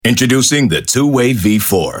Introducing the two-way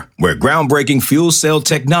V4, where groundbreaking fuel cell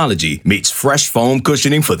technology meets fresh foam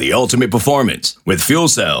cushioning for the ultimate performance. With fuel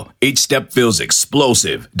cell, each step feels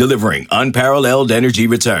explosive, delivering unparalleled energy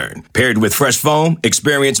return. Paired with fresh foam,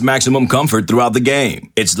 experience maximum comfort throughout the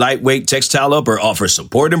game. Its lightweight textile upper offers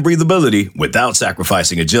support and breathability without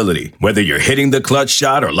sacrificing agility. Whether you're hitting the clutch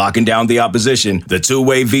shot or locking down the opposition, the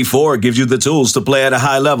two-way V4 gives you the tools to play at a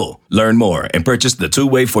high level. Learn more and purchase the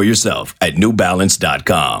two-way for yourself at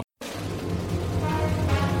newbalance.com.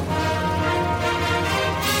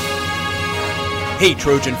 Hey,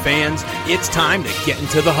 Trojan fans, it's time to get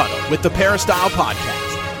into the huddle with the Peristyle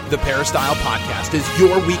Podcast. The Peristyle Podcast is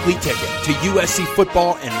your weekly ticket to USC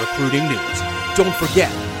football and recruiting news. Don't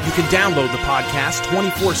forget, you can download the podcast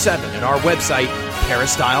 24/7 at our website,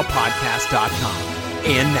 peristylepodcast.com.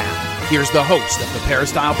 And now, here's the host of the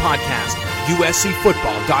Peristyle Podcast,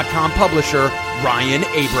 USCFootball.com publisher, Ryan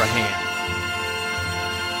Abraham.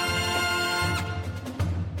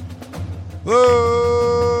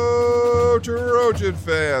 Hello, Trojan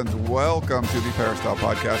fans. Welcome to the Peristyle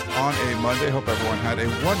Podcast on a Monday. Hope everyone had a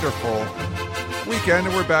wonderful weekend,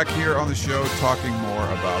 and we're back here on the show talking more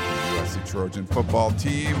about the USC Trojan football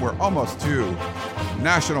team. We're almost to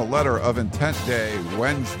National Letter of Intent Day,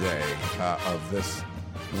 Wednesday of this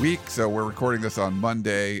week. So we're recording this on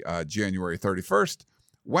Monday, January 31st.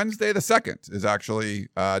 Wednesday the 2nd is actually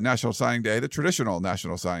National Signing Day, the traditional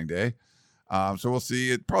National Signing Day. So we'll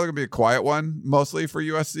see. It's probably going to be a quiet one, mostly for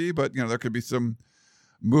USC, but there could be some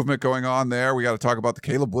movement going on there. We got to talk about the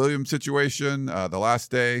Caleb Williams situation. The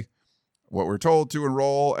last day, what we're told to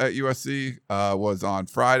enroll at USC was on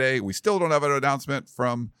Friday. We still don't have an announcement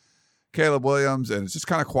from Caleb Williams, and it's just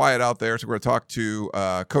kind of quiet out there. So we're going to talk to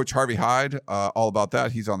Coach Harvey Hyde all about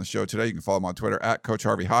that. He's on the show today. You can follow him on Twitter at Coach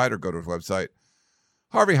Harvey Hyde, or go to his website,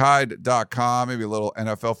 harveyhyde.com. Maybe a little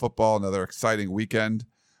NFL football, another exciting weekend.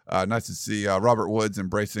 Nice to see Robert Woods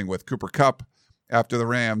embracing with Cooper Kupp after the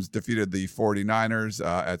Rams defeated the 49ers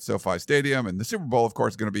at SoFi Stadium. And the Super Bowl, of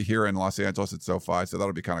course, is going to be here in Los Angeles at SoFi, so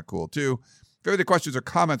that'll be kind of cool, too. If you have any questions or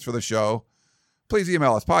comments for the show, please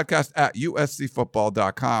email us, podcast at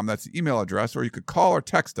uscfootball.com. That's the email address, or you could call or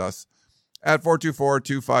text us at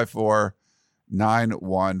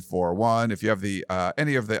 424-254-9141. If you have the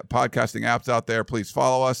any of the podcasting apps out there, please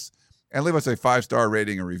follow us and leave us a 5-star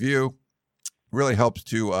rating and review. Really helps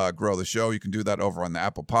to grow the show. You can do that over on the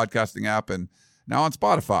Apple Podcasting app, and now on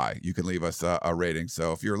Spotify, you can leave us a rating.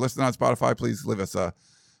 So if you're listening on Spotify, please leave us a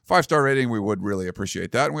 5-star rating. We would really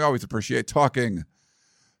appreciate that, and we always appreciate talking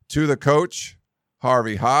to the coach,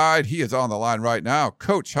 Harvey Hyde. He is on the line right now.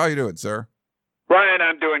 Coach, how you doing, sir? Ryan,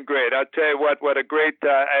 I'm doing great. I'll tell you what a great,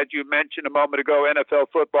 as you mentioned a moment ago, NFL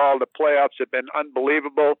football, the playoffs have been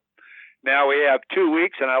unbelievable. Now we have 2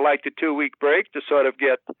 weeks, and I like the 2-week break to sort of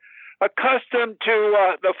get accustomed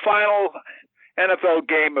to the final NFL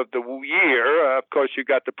game of the year. Of course, you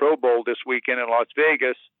got the Pro Bowl this weekend in Las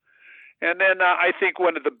Vegas. And then I think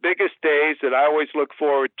one of the biggest days that I always look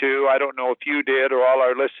forward to, I don't know if you did or all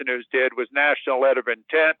our listeners did, was National Letter of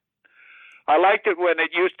Intent. I liked it when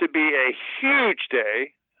it used to be a huge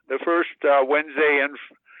day, the first Wednesday in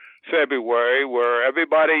February, where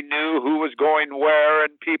everybody knew who was going where,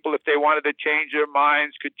 and people, if they wanted to change their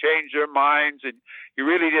minds, could change their minds, and you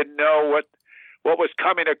really didn't know what was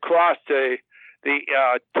coming across the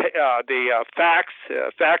fax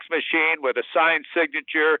machine with a signed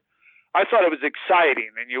signature. I thought it was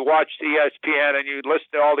exciting, and you watched ESPN and you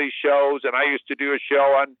listen to all these shows, and I used to do a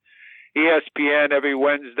show on ESPN every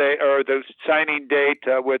Wednesday, or the signing date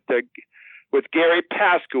with Gary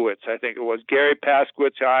Paskowitz. I think it was Gary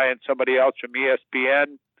Paskowitz, and somebody else from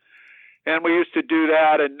ESPN. And we used to do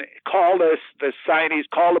that and call the signees,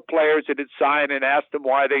 call the players that had signed and ask them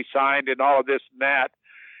why they signed and all of this and that.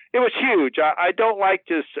 It was huge. I don't like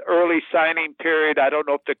this early signing period. I don't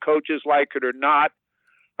know if the coaches like it or not.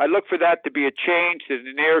 I look for that to be a change in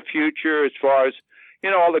the near future as far as,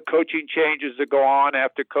 all the coaching changes that go on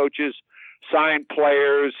after coaches sign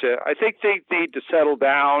players. I think things need to settle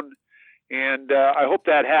down, and I hope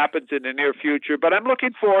that happens in the near future. But I'm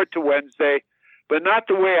looking forward to Wednesday, but not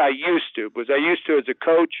the way I used to, because I used to, as a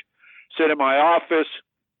coach, sit in my office.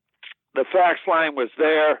 The fax line was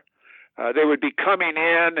there. They would be coming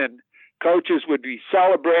in, and coaches would be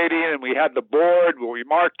celebrating, and we had the board where we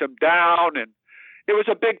marked them down, and it was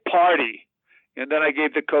a big party. And then I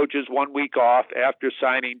gave the coaches 1 week off after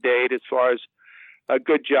signing date as far as a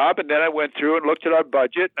good job. And then I went through and looked at our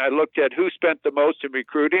budget, and I looked at who spent the most in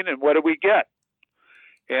recruiting and what did we get.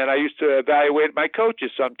 And I used to evaluate my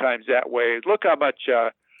coaches sometimes that way. Look how much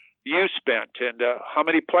you spent and how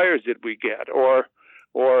many players did we get? Or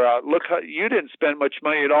Or look, you didn't spend much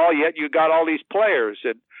money at all, yet you got all these players.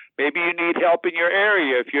 And maybe you need help in your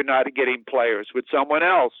area if you're not getting players with someone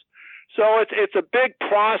else. So it's a big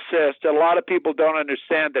process that a lot of people don't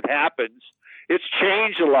understand that happens. It's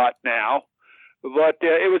changed a lot now, but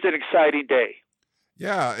it was an exciting day.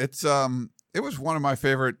 Yeah, it was one of my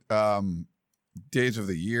favorite days of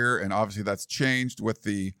the year, and obviously that's changed with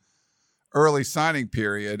the early signing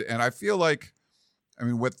period. And I feel like, I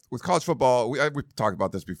mean, with college football, we talked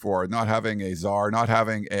about this before, not having a czar, not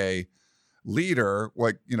having a leader,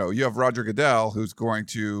 like, you have Roger Goodell, who's going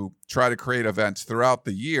to try to create events throughout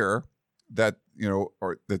the year that,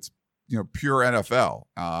 or that's, pure NFL.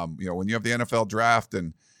 When you have the NFL draft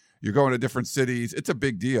and you're going to different cities, it's a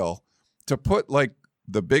big deal to put like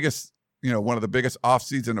the biggest, one of the biggest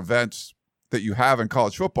off-season events that you have in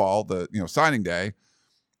college football, the, signing day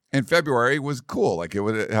in February was cool. Like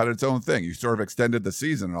it had its own thing. You sort of extended the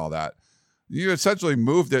season and all that. You essentially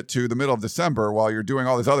moved it to the middle of December while you're doing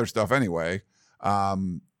all this other stuff anyway.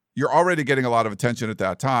 You're already getting a lot of attention at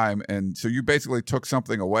that time. And so you basically took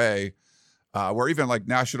something away where even like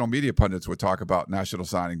national media pundits would talk about National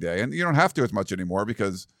Signing Day. And you don't have to as much anymore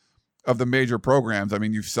because of the major programs. I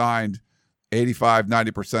mean, you've signed 85,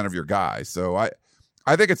 90% of your guys. So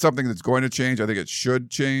I think it's something that's going to change. I think it should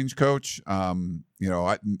change, Coach.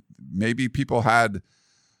 Maybe people had,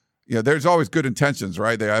 there's always good intentions,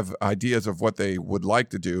 right? They have ideas of what they would like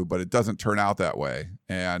to do, but it doesn't turn out that way.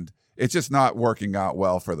 And it's just not working out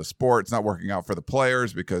well for the sport. It's not working out for the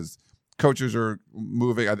players because coaches are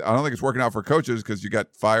moving. I don't think it's working out for coaches because you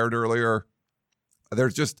got fired earlier.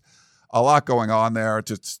 There's just a lot going on there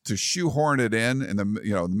to shoehorn it in the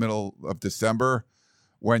the middle of December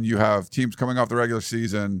when you have teams coming off the regular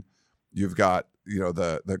season. You've got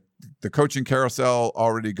the coaching carousel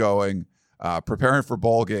already going, preparing for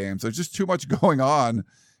bowl games. There's just too much going on.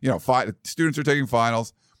 Students are taking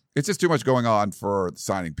finals. It's just too much going on for the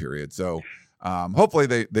signing period. So hopefully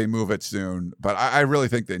they move it soon. But I really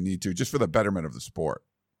think they need to, just for the betterment of the sport.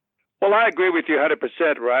 Well, I agree with you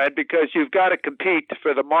 100%, Ryan, because you've got to compete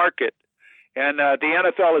for the market. And the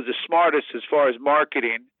NFL is the smartest as far as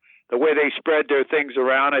marketing, the way they spread their things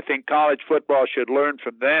around. I think college football should learn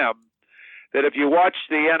from them that if you watch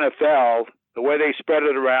the NFL, the way they spread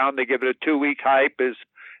it around, they give it a 2-week hype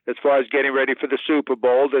as far as getting ready for the Super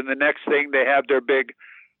Bowl. Then the next thing, they have their big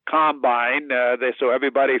combine, so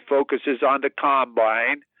everybody focuses on the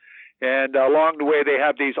combine. And along the way, they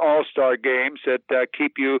have these all-star games that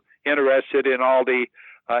keep you interested in all the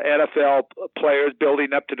NFL players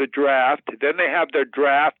building up to the draft. Then they have their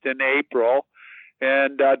draft in April,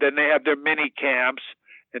 and then they have their mini camps,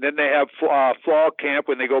 and then they have fall camp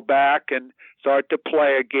when they go back and start to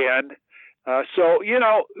play again. So,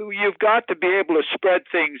 you've got to be able to spread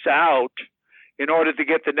things out in order to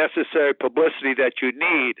get the necessary publicity that you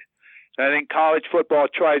need. And I think college football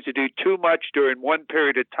tries to do too much during one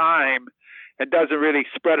period of time and doesn't really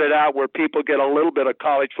spread it out where people get a little bit of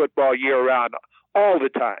college football year-round all the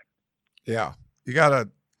time. Yeah, you gotta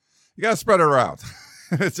spread it around.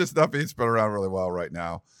 It's just not being spread around really well right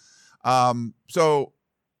now. So,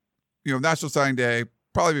 National Signing Day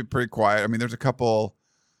probably be pretty quiet. I mean, there's a couple,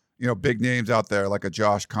 big names out there, like a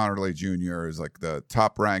Josh Connerly Jr. is like the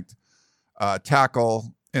top-ranked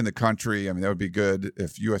tackle in the country. I mean, that would be good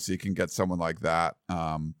if USC can get someone like that.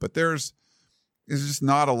 But there's just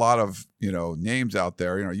not a lot of, names out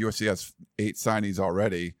there. USC has 8 signees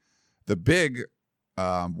already. The big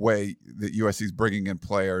way that USC is bringing in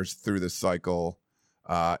players through this cycle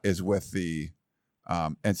is with the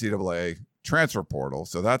NCAA transfer portal.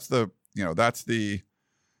 So that's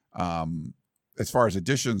as far as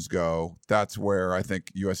additions go, that's where I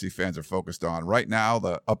think USC fans are focused on right now.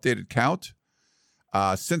 The updated count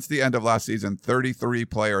since the end of last season, 33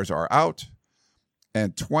 players are out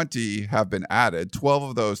and 20 have been added. 12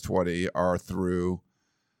 of those 20 are through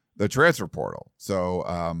the transfer portal. So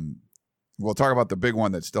we'll talk about the big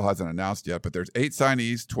one that still hasn't announced yet, but there's 8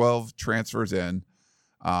 signees, 12 transfers in.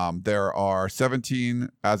 There are 17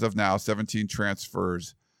 as of now, 17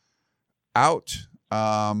 transfers out.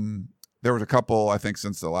 There was a couple, I think,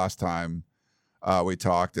 since the last time we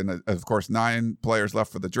talked. And of course, 9 players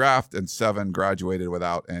left for the draft and 7 graduated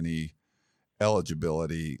without any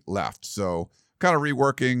eligibility left. So kind of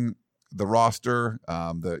reworking the roster,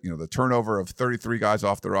 the turnover of 33 guys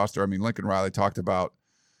off the roster. I mean, Lincoln Riley talked about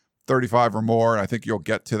 35 or more, and I think you'll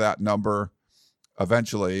get to that number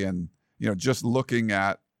eventually. And, just looking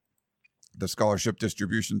at the scholarship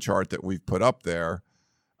distribution chart that we've put up there,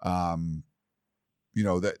 that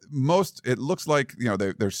it looks like,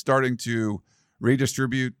 they're starting to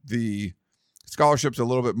redistribute the scholarships a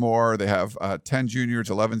little bit more. They have 10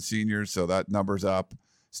 juniors, 11 seniors, so that number's up.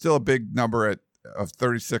 still a big number of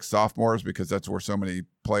 36 sophomores because that's where so many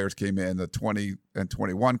players came in. The 20 and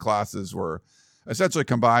 21 classes were essentially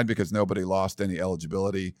combined because nobody lost any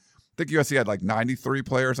eligibility. I think USC had like 93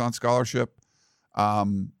 players on scholarship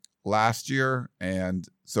last year. And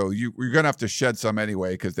so you're going to have to shed some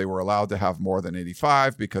anyway because they were allowed to have more than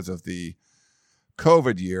 85 because of the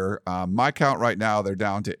COVID year. My count right now, they're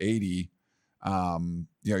down to 80.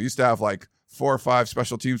 Used to have like 4 or 5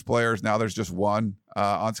 special teams players. Now there's just one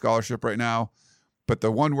on scholarship right now. But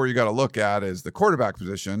the one where you got to look at is the quarterback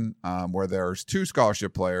position, where there's 2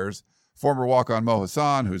 scholarship players. Former walk-on Mo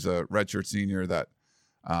Hassan, who's a redshirt senior, that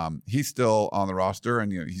he's still on the roster,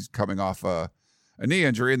 and he's coming off a knee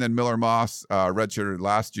injury. And then Miller Moss, redshirted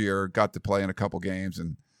last year, got to play in a couple games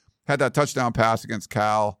and had that touchdown pass against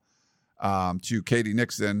Cal to Katie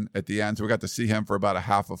Nixon at the end. So we got to see him for about a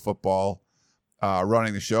half of football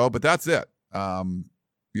running the show. But that's it.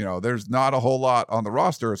 There's not a whole lot on the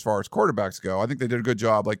roster as far as quarterbacks go. I think they did a good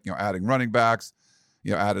job, adding running backs,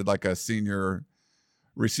 added like a senior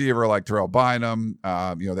receiver like Terrell Bynum.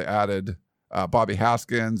 They added Bobby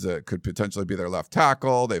Haskins, could potentially be their left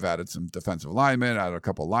tackle. They've added some defensive linemen, added a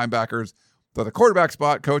couple of linebackers. But the quarterback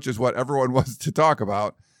spot, coach, is what everyone wants to talk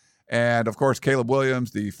about. And, of course, Caleb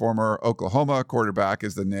Williams, the former Oklahoma quarterback,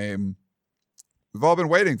 is the name we've all been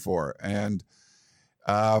waiting for. And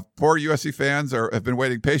poor USC fans have been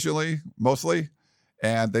waiting patiently, mostly,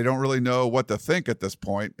 and they don't really know what to think at this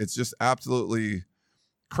point. It's just absolutely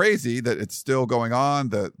crazy that it's still going on.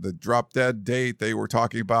 The drop dead date they were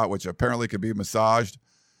talking about, which apparently could be massaged,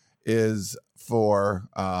 is for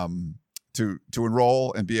to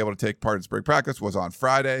enroll and be able to take part in spring practice, was on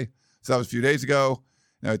Friday. So that was a few days ago.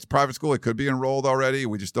 Now, it's private school. It could be enrolled already.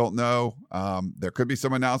 We just don't know. There could be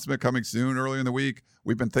some announcement coming soon, early in the week.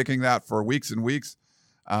 We've been thinking that for weeks and weeks.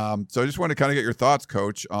 So I just want to kind of get your thoughts,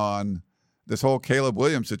 Coach, on this whole Caleb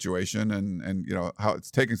Williams situation and how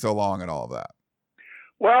it's taking so long and all of that.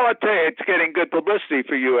 Well, I tell you, it's getting good publicity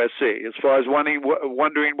for USC as far as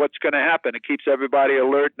wondering what's going to happen. It keeps everybody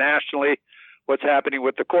alert nationally what's happening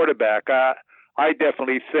with the quarterback. I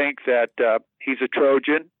definitely think that he's a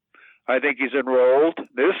Trojan. I think he's enrolled.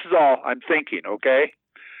 This is all I'm thinking, okay?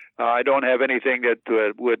 I don't have anything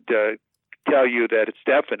that would tell you that it's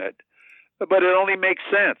definite. But it only makes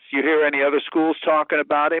sense. You hear any other schools talking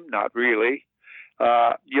about him? Not really.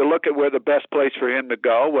 You look at where the best place for him to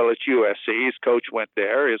go. Well, it's USC. His coach went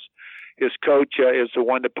there. His coach is the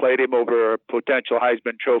one that played him over a potential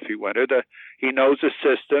Heisman Trophy winner. He knows the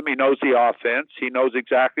system. He knows the offense. He knows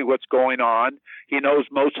exactly what's going on. He knows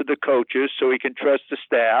most of the coaches, so he can trust the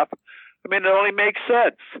staff. I mean, it only makes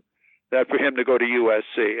sense that for him to go to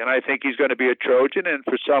USC. And I think he's going to be a Trojan, and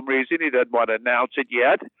for some reason he doesn't want to announce it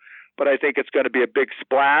yet. But I think it's going to be a big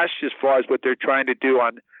splash as far as what they're trying to do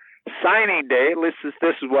on signing day. This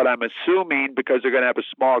is what I'm assuming, because they're going to have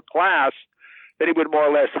a small class, that he would more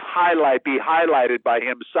or less be highlighted by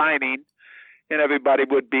him signing, and everybody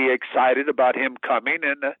would be excited about him coming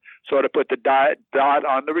and sort of put the dot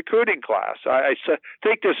on the recruiting class. I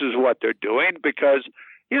think this is what they're doing because,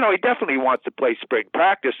 he definitely wants to play spring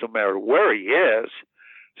practice no matter where he is.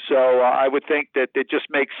 So I would think that it just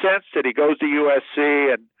makes sense that he goes to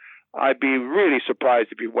USC, and I'd be really surprised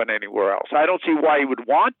if he went anywhere else. I don't see why he would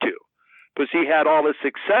want to, because he had all the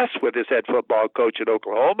success with his head football coach at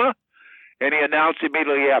Oklahoma, and he announced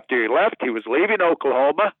immediately after he left he was leaving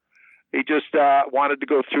Oklahoma. He just wanted to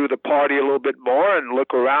go through the party a little bit more and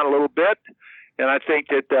look around a little bit, and I think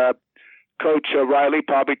that Coach Riley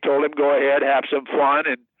probably told him, go ahead, have some fun,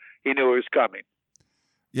 and he knew it was coming.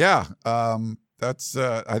 Yeah, that's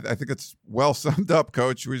I think it's well summed up,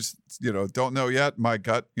 Coach. We just, don't know yet. My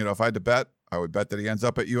gut, if I had to bet, I would bet that he ends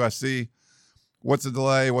up at USC. What's the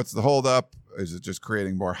delay? What's the holdup? Is it just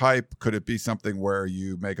creating more hype? Could it be something where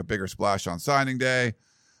you make a bigger splash on signing day?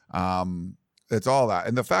 It's all that.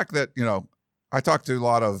 And the fact that, I talked to a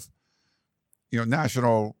lot of,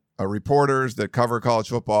 national reporters that cover college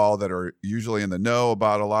football that are usually in the know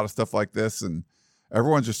about a lot of stuff like this. And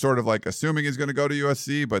everyone's just sort of like assuming he's going to go to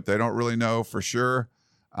USC, but they don't really know for sure.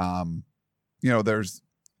 There's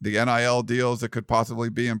the NIL deals that could possibly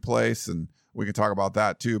be in place, and we can talk about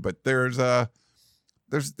that too. But there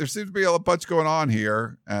seems to be a bunch going on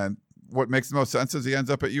here, and what makes the most sense is he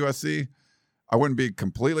ends up at USC. I wouldn't be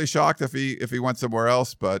completely shocked if he went somewhere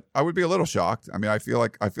else, but I would be a little shocked. I mean, I feel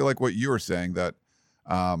like what you were saying, that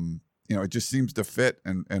it just seems to fit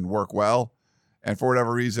and work well. And for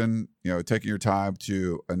whatever reason, taking your time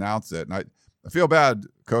to announce it. And I feel bad,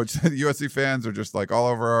 Coach. The USC fans are just like all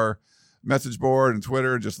over our message board and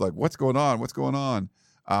Twitter, just like, what's going on? What's going on?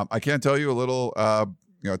 I can tell you a little,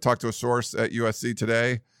 talked to a source at USC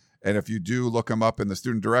today, And if you do look him up in the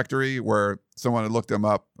student directory where someone had looked him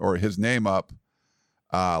up or his name up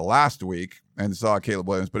last week and saw Caleb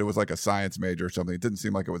Williams, but it was like a science major or something. It didn't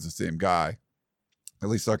seem like it was the same guy. At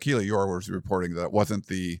least Keely Yor was reporting that it wasn't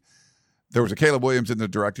there was a Caleb Williams in the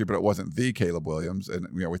directory, but it wasn't the Caleb Williams. And,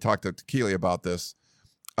 we talked to Keely about this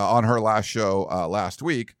on her last show last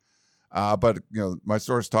week. But my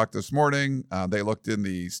source talked this morning. They looked in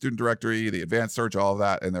the student directory, the advanced search, all of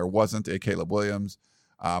that, and there wasn't a Caleb Williams.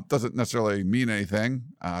 Doesn't necessarily mean anything.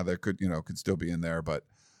 There could still be in there, but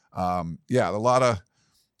a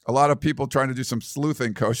lot of people trying to do some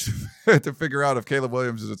sleuthing, Coach, to figure out if Caleb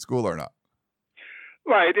Williams is at school or not.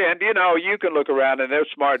 Right, and you can look around, and they're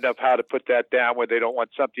smart enough how to put that down where they don't want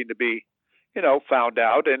something to be, found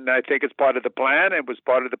out. And I think it's part of the plan. It was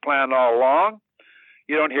part of the plan all along.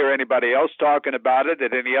 You don't hear anybody else talking about it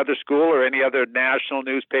at any other school or any other national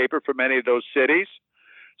newspaper from any of those cities.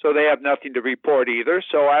 So they have nothing to report either.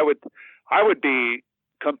 So I would be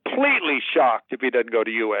completely shocked if he doesn't go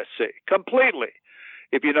to USC. Completely.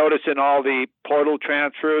 If you notice in all the portal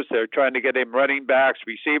transfers, they're trying to get him running backs,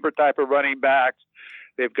 receiver type of running backs.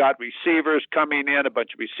 They've got receivers coming in, a bunch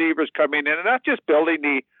of receivers coming in, and that's just building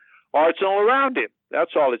the arsenal around him.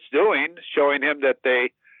 That's all it's doing, showing him that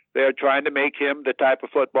they're trying to make him the type of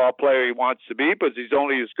football player he wants to be, because he's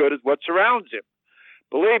only as good as what surrounds him.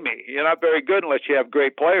 Believe me, you're not very good unless you have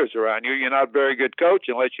great players around you. You're not a very good coach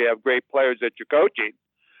unless you have great players that you're coaching.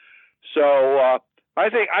 So I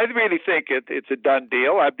really think it's a done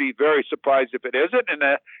deal. I'd be very surprised if it isn't. And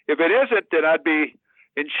if it isn't, then I'd be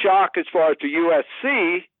in shock as far as to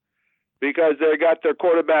USC, because they got their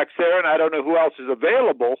quarterbacks there, and I don't know who else is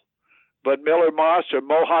available. But Miller Moss or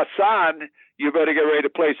Mo Hassan, you better get ready to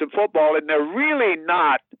play some football. And they're really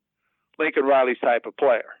not Lincoln Riley's type of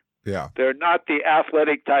player. Yeah. They're not the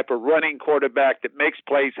athletic type of running quarterback that makes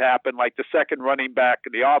plays happen, like the second running back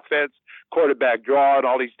in the offense, quarterback draw, and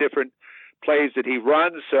all these different plays that he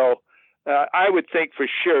runs. So I would think for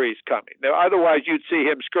sure he's coming. Now, otherwise, you'd see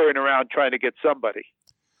him scurrying around trying to get somebody.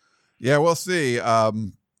 Yeah, we'll see.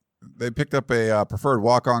 They picked up a preferred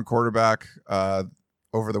walk-on quarterback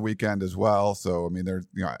over the weekend as well. So, they're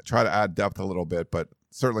try to add depth a little bit, but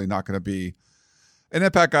certainly not going to be an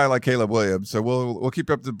impact guy like Caleb Williams. So we'll keep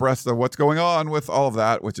up abreast of what's going on with all of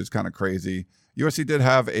that, which is kind of crazy. USC did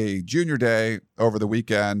have a junior day over the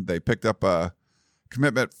weekend. They picked up a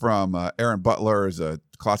commitment from Aaron Butler as a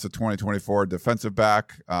class of 2024 defensive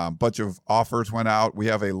back. Bunch of offers went out. We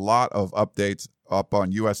have a lot of updates up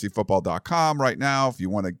on uscfootball.com right now. If you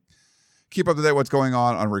want to keep up to date what's going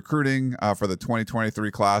on recruiting for the 2023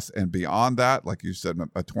 class and beyond that, like you said,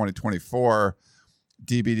 a 2024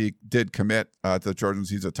 DBD did commit to the Trojans.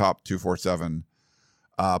 He's a top 247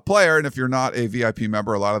 player. And if you're not a VIP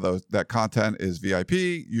member, a lot of that content is VIP.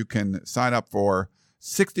 You can sign up for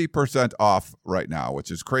 60% off right now, which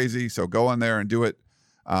is crazy. So go in there and do it.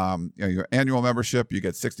 Your annual membership, you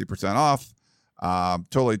get 60% off.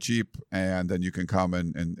 Totally cheap. And then you can come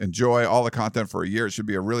and enjoy all the content for a year. It should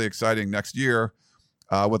be a really exciting next year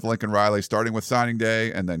with Lincoln Riley, starting with signing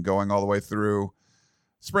day and then going all the way through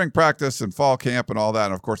spring practice and fall camp and all that.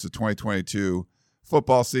 And of course, the 2022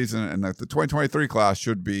 football season and the 2023 class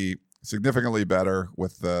should be significantly better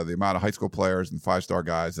with the amount of high school players and five-star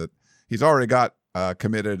guys that he's already got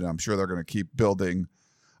committed. And I'm sure they're going to keep building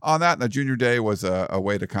on that. And the junior day was a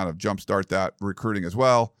way to kind of jumpstart that recruiting as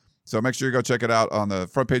well. So make sure you go check it out on the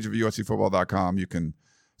front page of uscfootball.com. You can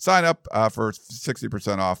sign up for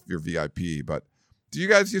 60% off your VIP. But do you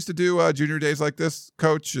guys used to do junior days like this,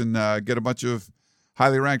 Coach, and get a bunch of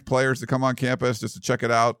highly ranked players to come on campus just to check it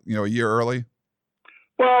out, a year early?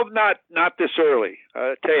 Well, not this early.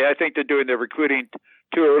 I tell you, I think they're doing the recruiting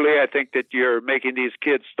too early. I think that you're making these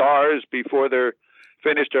kids stars before they're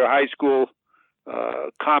finished their high school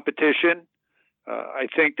competition. I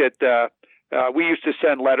think that we used to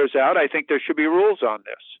send letters out. I think there should be rules on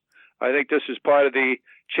this. I think this is part of the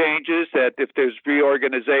changes, that if there's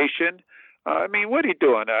reorganization, what are you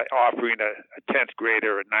doing? Offering a 10th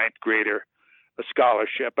grader, a 9th grader a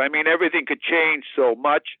scholarship. Everything could change so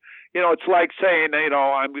much. It's like saying,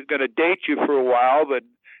 I'm going to date you for a while, but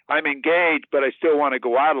I'm engaged, but I still want to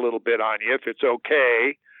go out a little bit on you if it's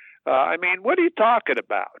okay. What are you talking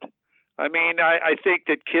about? I think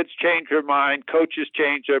that kids change their mind, coaches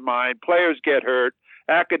change their mind, players get hurt,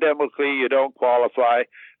 academically you don't qualify.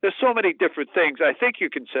 There's so many different things. I think you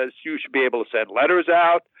should be able to send letters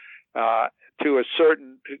out to a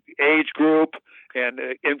certain age group and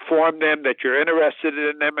inform them that you're interested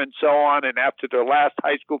in them and so on. And after their last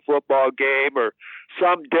high school football game or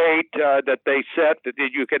some date that they set, that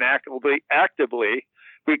you can actively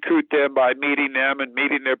recruit them by meeting them and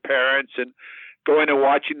meeting their parents and going and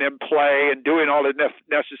watching them play and doing all the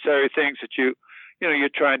necessary things that you're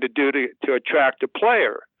trying to do to attract a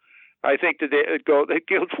player. I think that it goes,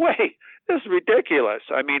 wait, this is ridiculous.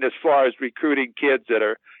 I mean, as far as recruiting kids that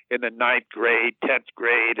are in the 9th grade, 10th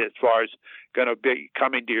grade, as far as going to be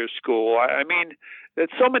coming to your school. I mean, that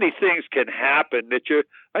so many things can happen that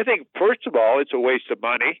I think, first of all, it's a waste of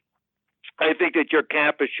money. I think that your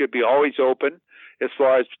campus should be always open as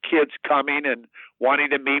far as kids coming and wanting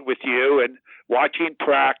to meet with you and watching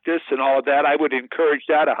practice and all of that. I would encourage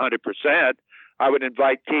that 100%. I would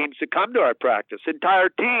invite teams to come to our practice, entire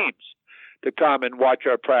teams to come and watch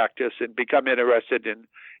our practice and become interested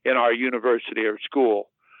in our university or school.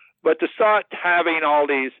 But to start having all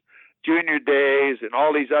these junior days and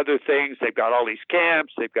all these other things, they've got all these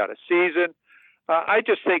camps, they've got a season. I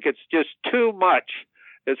just think it's just too much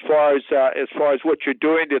as far as what you're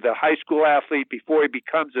doing to the high school athlete before he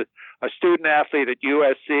becomes a student athlete at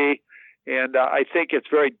USC. And I think it's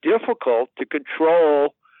very difficult to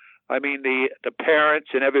control. I mean, the parents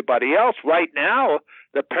and everybody else. Right now,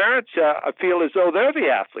 the parents feel as though they're the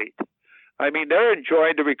athlete. I mean, they're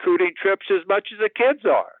enjoying the recruiting trips as much as the kids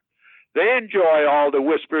are. They enjoy all the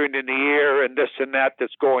whispering in the ear and this and that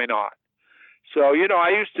that's going on. So, I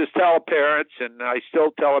used to tell parents, and I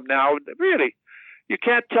still tell them now, really, you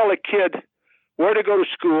can't tell a kid where to go to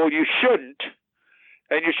school. You shouldn't.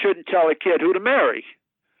 And you shouldn't tell a kid who to marry,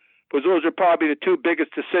 because those are probably the two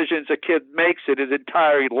biggest decisions a kid makes in his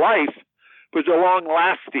entire life, because they're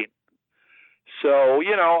long-lasting. So,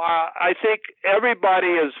 I think everybody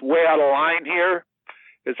is way out of line here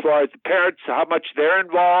as far as the parents, how much they're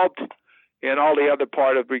involved in all the other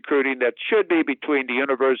part of recruiting that should be between the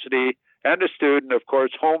university and the student. Of course,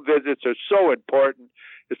 home visits are so important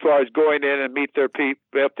as far as going in and meet their people,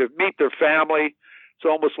 to meet their family. It's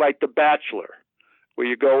almost like The Bachelor, where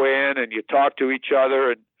you go in and you talk to each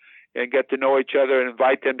other and get to know each other and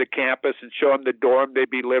invite them to campus and show them the dorm they'd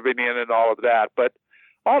be living in and all of that. But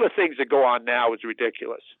all the things that go on now is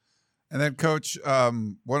ridiculous. And then, Coach,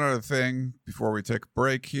 one other thing before we take a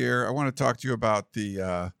break here, I want to talk to you about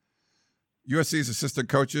the USC's assistant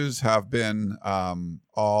coaches have been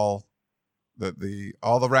all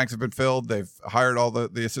the ranks have been filled. They've hired all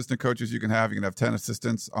the assistant coaches you can have. You can have 10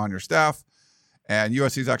 assistants on your staff, and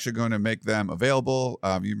USC is actually going to make them available.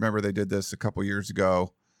 You remember they did this a couple years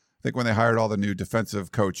ago, I think, when they hired all the new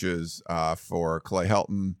defensive coaches for Clay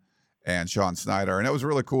Helton and Sean Snyder. And it was a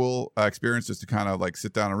really cool experience just to kind of like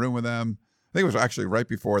sit down in a room with them. I think it was actually right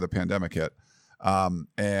before the pandemic hit.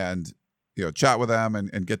 And, chat with them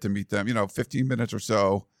and get to meet them, 15 minutes or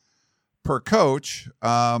so per coach.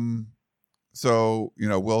 So,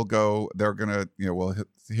 we'll go, they're going to, we'll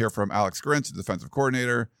hear from Alex Grinch, the defensive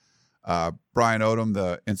coordinator, Brian Odom,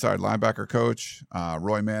 the inside linebacker coach,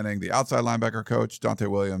 Roy Manning, the outside linebacker coach, Dante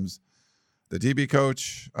Williams, the DB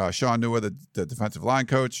coach, Sean Nua, the defensive line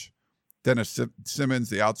coach, Dennis Simmons,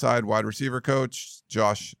 the outside wide receiver coach,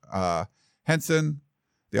 Josh Henson,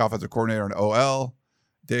 the offensive coordinator in OL,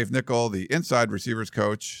 Dave Nickel, the inside receivers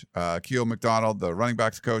coach, Keel McDonald, the running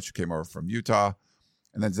backs coach, who came over from Utah,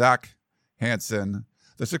 and then Zach Hansen,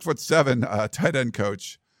 the 6'7" tight end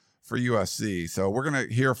coach for USC. So we're going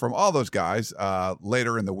to hear from all those guys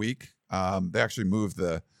later in the week. They actually moved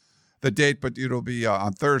the date, but it'll be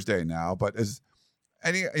on Thursday now. But is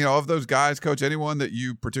any, of those guys, Coach, anyone that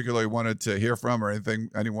you particularly wanted to hear from, or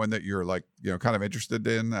anyone that you're like, kind of interested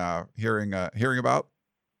in hearing about?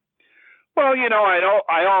 Well,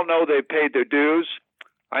 I all know they paid their dues.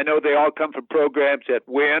 I know they all come from programs that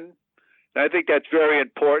win. And I think that's very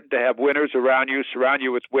important to have winners around you, surround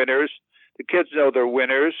you with winners. The kids know they're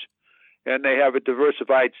winners, and they have a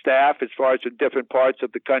diversified staff as far as in different parts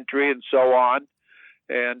of the country and so on.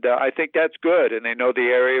 And I think that's good. And they know the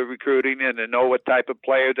area of recruiting, and they know what type of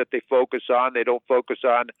player that they focus on. They don't focus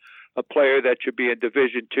on a player that should be in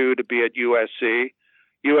Division II to be at USC.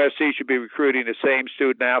 USC should be recruiting the same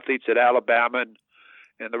student athletes that Alabama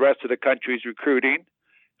and the rest of the country is recruiting.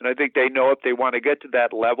 And I think they know if they want to get to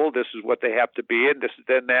that level, this is what they have to be in. This is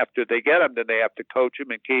then after they get them, then they have to coach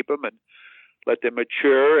them and keep them and let them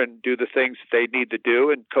mature and do the things that they need to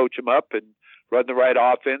do and coach them up and run the right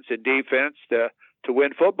offense and defense to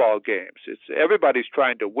win football games. Everybody's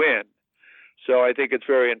trying to win. So I think it's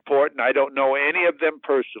very important. I don't know any of them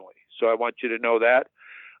personally, so I want you to know that.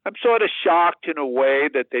 I'm sort of shocked in a way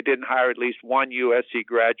that they didn't hire at least one USC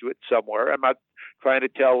graduate somewhere. I'm not trying to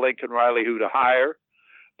tell Lincoln Riley who to hire,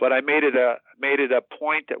 but I made it a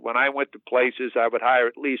point that when I went to places, I would hire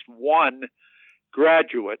at least one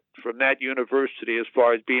graduate from that university as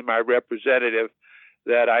far as being my representative,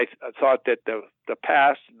 that I thought that the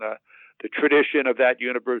past and the tradition of that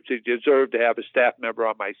university deserved to have a staff member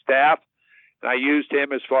on my staff. And I used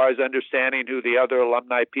him as far as understanding who the other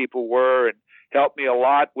alumni people were, and helped me a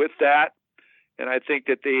lot with that. And I think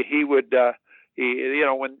that he would,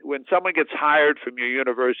 when someone gets hired from your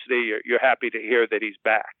university, you're happy to hear that he's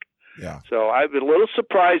back. Yeah. So I've been a little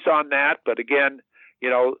surprised on that, but again,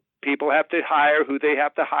 people have to hire who they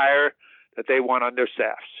have to hire that they want on their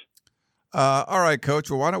staffs. All right, Coach.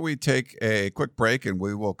 Well, why don't we take a quick break, and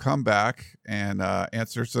we will come back and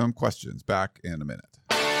answer some questions. Back in a minute.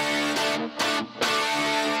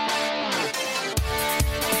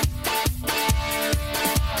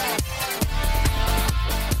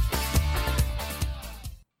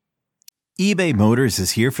 eBay Motors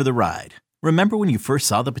is here for the ride. Remember when you first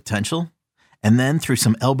saw the potential? And then through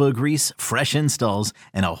some elbow grease, fresh installs,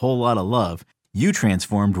 and a whole lot of love, you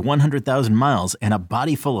transformed 100,000 miles and a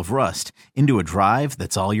body full of rust into a drive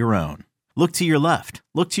that's all your own. Look to your left.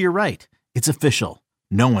 Look to your right. It's official.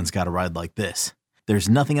 No one's got a ride like this. There's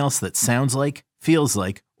nothing else that sounds like, feels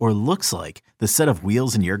like, or looks like the set of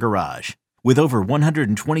wheels in your garage. With over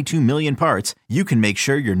 122 million parts, you can make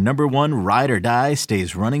sure your number one ride or die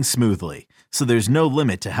stays running smoothly. So there's no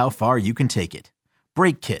limit to how far you can take it.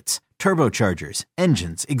 Brake kits, turbochargers,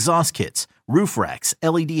 engines, exhaust kits, roof racks,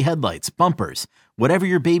 LED headlights, bumpers, whatever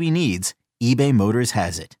your baby needs, eBay Motors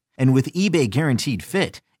has it. And with eBay Guaranteed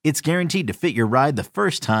Fit, it's guaranteed to fit your ride the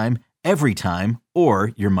first time, every time,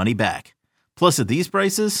 or your money back. Plus at these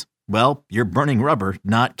prices, well, you're burning rubber,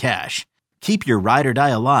 not cash. Keep your ride or die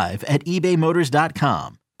alive at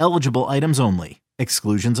ebaymotors.com. Eligible items only.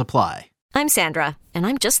 Exclusions apply. I'm Sandra, and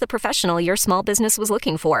I'm just the professional your small business was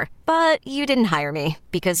looking for. But you didn't hire me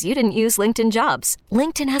because you didn't use LinkedIn Jobs.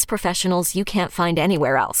 LinkedIn has professionals you can't find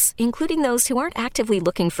anywhere else, including those who aren't actively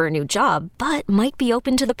looking for a new job, but might be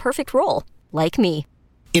open to the perfect role, like me.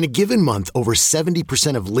 In a given month, over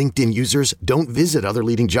 70% of LinkedIn users don't visit other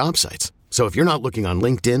leading job sites. So if you're not looking on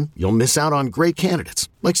LinkedIn, you'll miss out on great candidates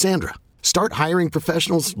like Sandra. Start hiring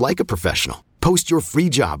professionals like a professional. Post your free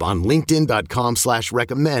job on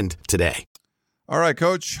linkedin.com/recommend today. All right,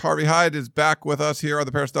 Coach Harvey Hyde is back with us here on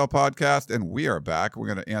the Peristyle Podcast, and we are back. We're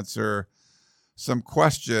going to answer some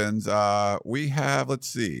questions. We have, let's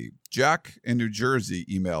see, Jack in New Jersey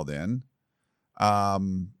emailed in.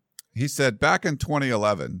 He said, back in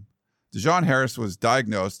 2011, Dejon Harris was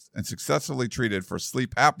diagnosed and successfully treated for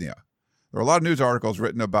sleep apnea. There were a lot of news articles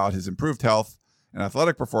written about his improved health and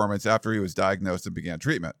athletic performance after he was diagnosed and began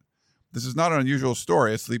treatment. This is not an unusual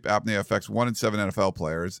story, as sleep apnea affects 1 in 7 NFL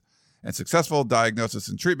players, and successful diagnosis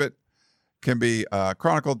and treatment can be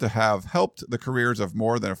chronicled to have helped the careers of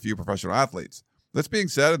more than a few professional athletes. This being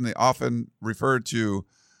said, and the often referred to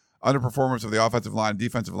underperformance of the offensive line and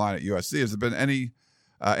defensive line at USC, has there been any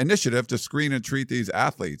initiative to screen and treat these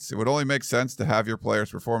athletes? It would only make sense to have your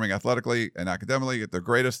players performing athletically and academically at their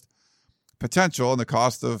greatest potential, and the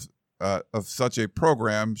cost of such a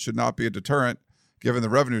program should not be a deterrent given the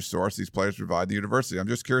revenue source these players provide the university. I'm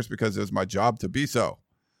just curious because it was my job to be so.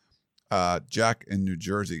 Jack in New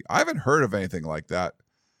Jersey. I haven't heard of anything like that,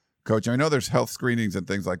 Coach. I know there's health screenings and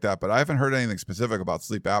things like that, but I haven't heard anything specific about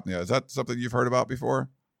sleep apnea. Is that something you've heard about before?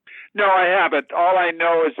 No, I haven't. All I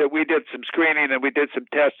know is that we did some screening and we did some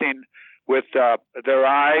testing with their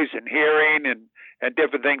eyes and hearing and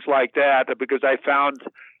different things like that, because I found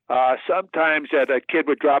sometimes that a kid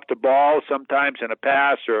would drop the ball, sometimes in a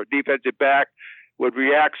pass or a defensive back would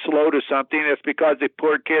react slow to something. It's because the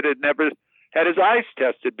poor kid had never had his eyes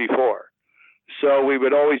tested before. So we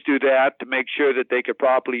would always do that to make sure that they could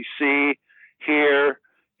properly see, hear,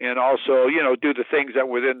 and also, do the things that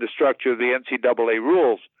were within the structure of the NCAA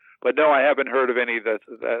rules. But no, I haven't heard of any of the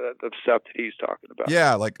stuff that he's talking about.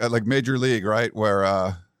 Yeah, like Major League, right?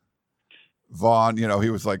 Where Vaughn, he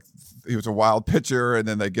was a wild pitcher, and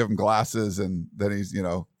then they give him glasses, and then he's,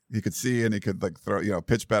 he could see and he could throw,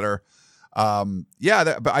 pitch better.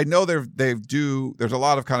 But I know there's a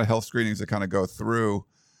lot of kind of health screenings that kind of go through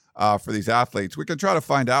for these athletes. We can try to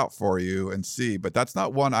find out for you and see, but that's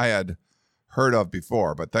not one I had heard of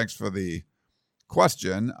before. But thanks for the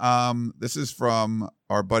question. This is from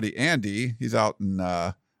our buddy Andy. He's out in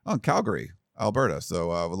Calgary, Alberta.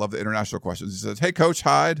 So we love the international questions. He says, "Hey, Coach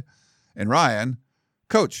Hyde and Ryan,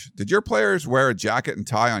 Coach, did your players wear a jacket and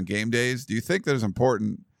tie on game days? Do you think that is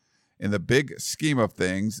important in the big scheme of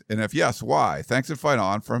things? And if yes, why? Thanks and fight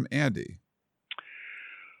on." From Andy.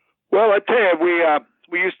 Well, I tell you,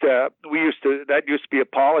 we used to that used to be a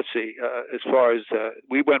policy as far as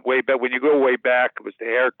we went way back. When you go way back, it was the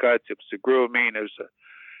haircuts, it was the grooming, it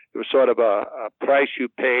was sort of a price you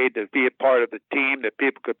paid to be a part of the team, that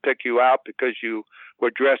people could pick you out because you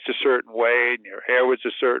were dressed a certain way and your hair was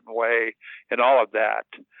a certain way and all of that.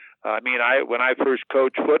 When I first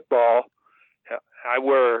coached football, I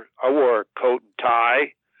wore a coat and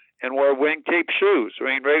tie and wore wingtip shoes. I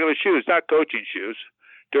mean, regular shoes, not coaching shoes.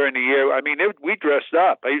 During the year, I mean, we dressed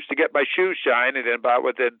up. I used to get my shoes shined, and then about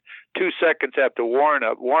within 2 seconds after warm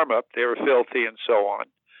up, they were filthy and so on.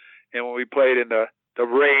 And when we played in the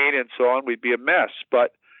rain and so on, we'd be a mess.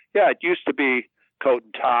 But yeah, it used to be coat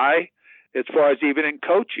and tie, as far as even in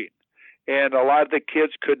coaching. And a lot of the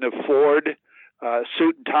kids couldn't afford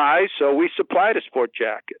suit and ties, so we supplied a sport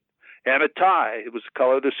jacket and a tie. It was the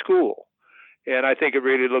color of the school. And I think it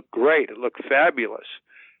really looked great. It looked fabulous.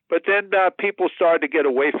 But then people started to get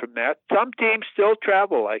away from that. Some teams still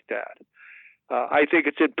travel like that. I think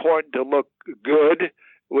it's important to look good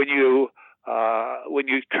when you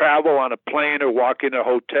travel on a plane or walk in a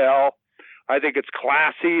hotel. I think it's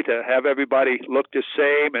classy to have everybody look the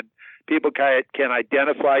same, and people can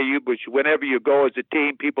identify you. But whenever you go as a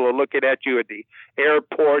team, people are looking at you at the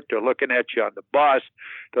airport. They're looking at you on the bus.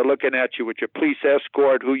 They're looking at you with your police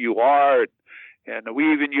escort, who you are. And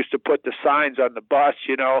we even used to put the signs on the bus,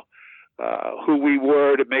 who we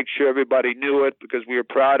were, to make sure everybody knew it, because we were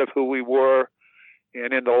proud of who we were.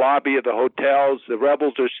 And in the lobby of the hotels, the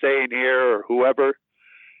Rebels are staying here, or whoever,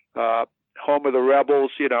 home of the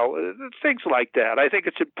Rebels, things like that. I think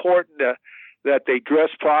it's important that they dress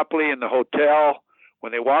properly in the hotel,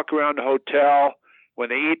 when they walk around the hotel, when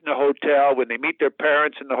they eat in the hotel, when they meet their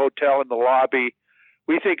parents in the hotel in the lobby.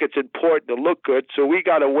 We think it's important to look good, so we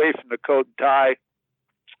got away from the coat and tie.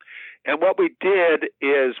 And what we did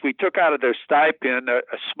is we took out of their stipend a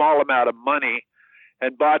small amount of money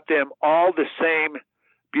and bought them all the same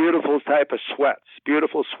beautiful type of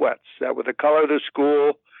beautiful sweats that were the color of the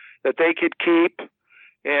school, that they could keep,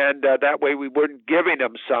 and that way we weren't giving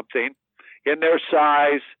them something in their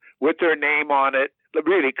size with their name on it,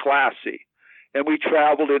 really classy. And we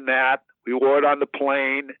traveled in that. We wore it on the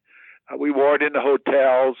plane. We wore it in the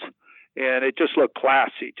hotels, and it just looked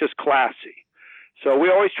classy, just classy. So we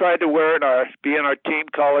always tried to wear be in our team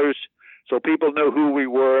colors, so people knew who we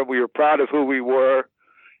were, and we were proud of who we were,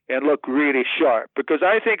 and look really sharp. Because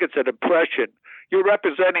I think it's an impression. You're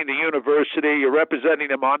representing the university, you're representing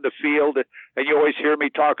them on the field, and you always hear me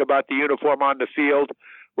talk about the uniform on the field.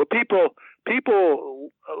 Well, people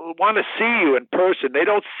want to see you in person. They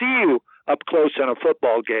don't see you up close in a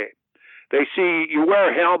football game. They see you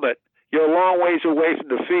wear a helmet. You're a long ways away from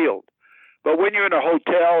the field. But when you're in a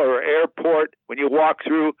hotel or airport, when you walk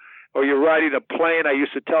through, or you're riding a plane, I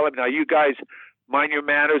used to tell them, now you guys mind your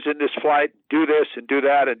manners in this flight, do this and do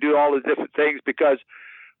that and do all the different things, because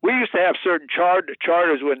we used to have certain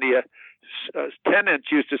charters when the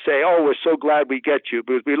attendants used to say, oh, we're so glad we get you,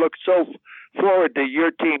 because we look so forward to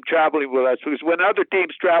your team traveling with us. Because when other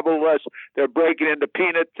teams travel with us, they're breaking in the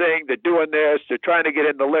peanut thing, they're doing this, they're trying to get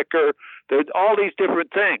in the liquor, there's all these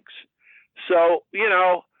different things. So,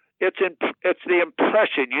 it's the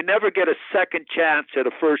impression. You never get a second chance at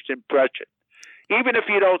a first impression. Even if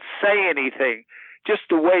you don't say anything, just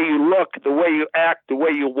the way you look, the way you act, the way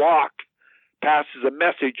you walk passes a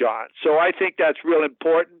message on. So I think that's real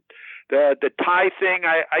important. The tie thing,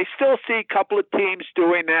 I still see a couple of teams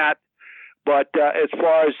doing that, but as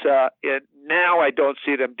far as now, I don't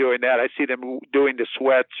see them doing that. I see them doing the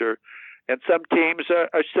sweats, and some teams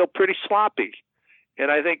are still pretty sloppy. And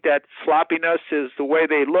I think that sloppiness is the way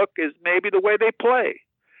they look, is maybe the way they play.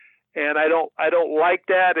 And I don't like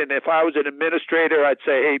that. And if I was an administrator, I'd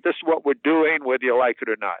say, hey, this is what we're doing, whether you like it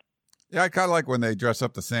or not. Yeah, I kind of like when they dress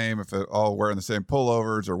up the same, if they're all wearing the same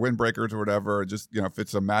pullovers or windbreakers or whatever. Just, if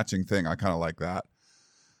it's a matching thing, I kind of like that.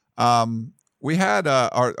 We had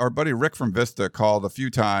our buddy Rick from Vista called a few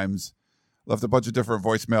times, left a bunch of different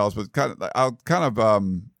voicemails, but I'll kind of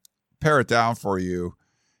pare it down for you.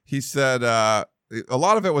 He said a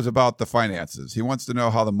lot of it was about the finances. He wants to know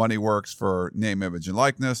how the money works for name, image, and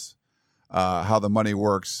likeness, how the money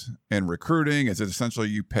works in recruiting. Is it essentially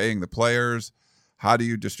you paying the players? How do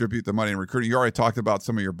you distribute the money in recruiting? You already talked about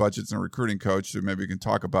some of your budgets and recruiting, coach, so maybe you can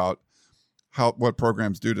talk about what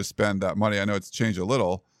programs do to spend that money. I know it's changed a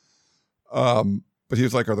little. But he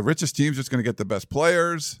was like, are the richest teams just going to get the best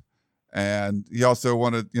players? And he also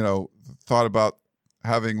thought about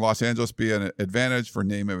having Los Angeles be an advantage for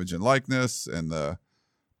name, image, and likeness. And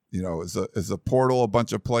is the portal a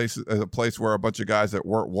place where a bunch of guys that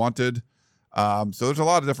weren't wanted. So there's a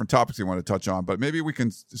lot of different topics you want to touch on, but maybe we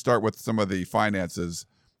can start with some of the finances.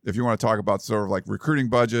 If you want to talk about sort of like recruiting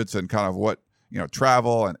budgets and kind of what,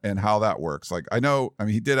 travel and how that works. Like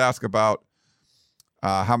he did ask about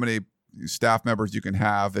how many staff members you can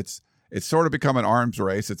have. It's sort of become an arms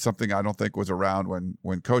race. It's something I don't think was around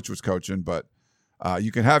when Coach was coaching, but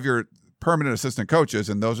you can have your permanent assistant coaches,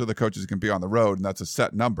 and those are the coaches who can be on the road, and that's a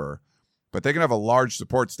set number. but they can have a large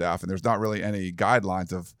support staff, and there's not really any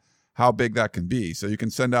guidelines of how big that can be. So you can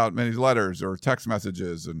send out many letters or text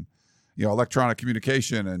messages and, electronic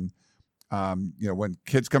communication. And, when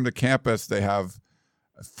kids come to campus, they have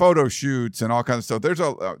photo shoots and all kinds of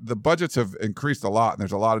stuff. The budgets have increased a lot, and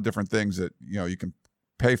there's a lot of different things that, you can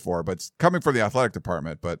pay for, but it's coming from the athletic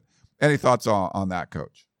department. But any thoughts on that,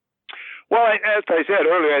 Coach? Well, as I said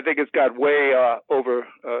earlier, I think it's got way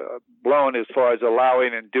overblown as far as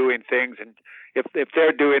allowing and doing things. And if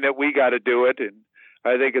they're doing it, we got to do it. And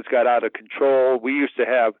I think it's got out of control.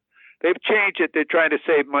 They've changed it. They're trying to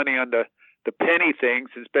save money on the penny things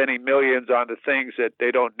and spending millions on the things that they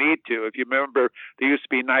don't need to. If you remember, there used to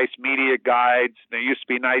be nice media guides. There used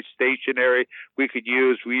to be nice stationery we could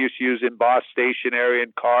use. We used to use embossed stationery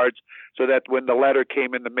and cards so that when the letter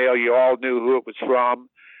came in the mail, you all knew who it was from.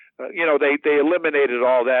 They eliminated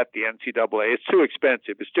all that, the NCAA. It's too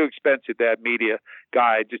expensive. It's too expensive to have media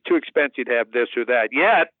guides. It's too expensive to have this or that.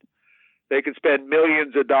 Yet, they can spend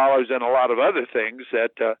millions of dollars on a lot of other things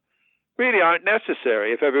that really aren't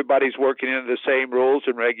necessary if everybody's working in the same rules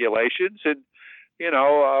and regulations. And,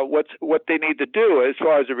 what they need to do as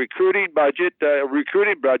far as a recruiting budget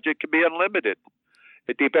can be unlimited.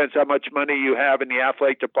 It depends how much money you have in the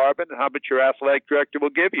athletic department and how much your athletic director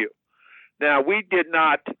will give you. Now, we did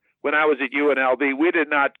not, when I was at UNLV, we did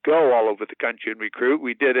not go all over the country and recruit.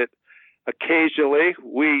 We did it occasionally.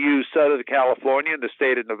 We used Southern California and the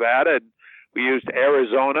state of Nevada, and we used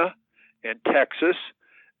Arizona and Texas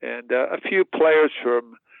and a few players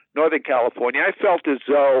from Northern California. I felt as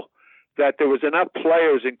though that there was enough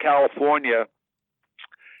players in California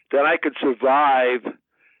that I could survive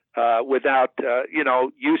without,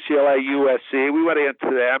 UCLA, USC. We went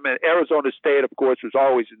into them, and Arizona State, of course, was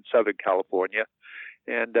always in Southern California,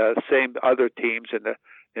 and same other teams in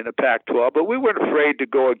the Pac-12. But we weren't afraid to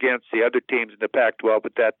go against the other teams in the Pac-12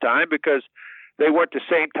 at that time because they weren't the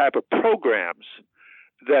same type of programs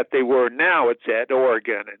that they were now. It's at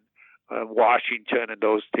Oregon and Washington and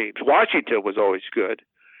those teams. Washington was always good.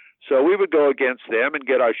 So we would go against them and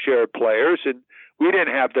get our share of players, and we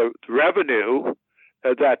didn't have the revenue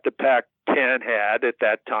that the Pac-10 had at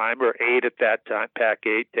that time, or 8 at that time,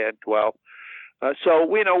 Pac-8, 10, 12. So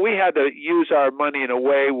we had to use our money in a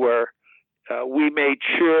way where we made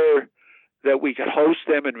sure that we could host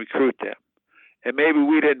them and recruit them. And maybe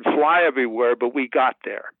we didn't fly everywhere, but we got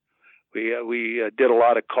there. We did a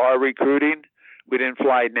lot of car recruiting. We didn't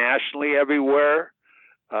fly nationally everywhere.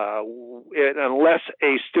 Unless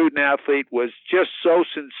a student athlete was just so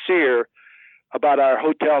sincere about our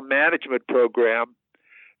hotel management program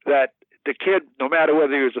that the kid, no matter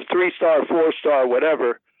whether he was a 3-star, 4-star,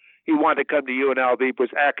 whatever, he wanted to come to UNLV because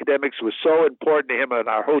academics was so important to him in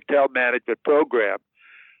our hotel management program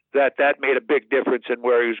that made a big difference in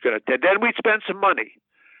where he was going to attend. Then we'd spend some money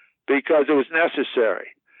because it was necessary.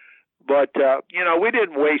 But, we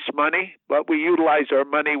didn't waste money, but we utilized our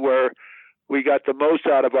money where we got the most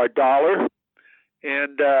out of our dollar.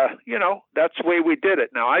 And, that's the way we did it.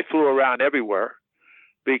 Now, I flew around everywhere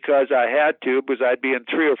because I had to, because I'd be in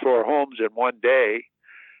 3 or 4 homes in one day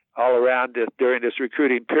all around during this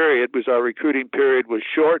recruiting period, because our recruiting period was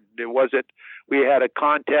shortened. We had a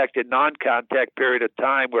contact and non-contact period of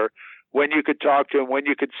time where when you could talk to him, when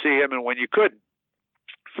you could see him, and when you couldn't.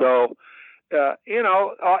 So,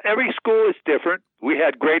 every school is different. We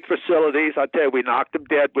had great facilities. I'll tell you, we knocked them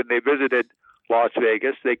dead when they visited Las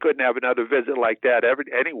Vegas. They couldn't have another visit like that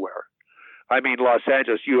anywhere. I mean, Los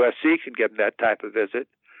Angeles, USC can give them that type of visit.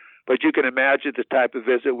 But you can imagine the type of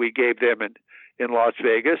visit we gave them in Las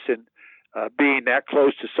Vegas. And being that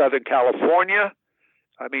close to Southern California,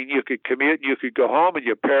 I mean, you could commute and you could go home, and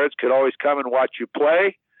your parents could always come and watch you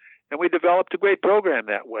play. And we developed a great program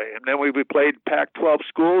that way. And then we played Pac-12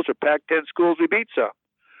 schools or Pac-10 schools, we beat some.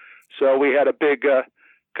 So we had a big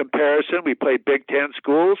comparison. We played Big Ten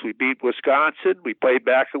schools. We beat Wisconsin. We played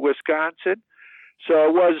back to Wisconsin.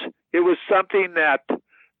 So it was something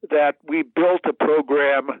that we built a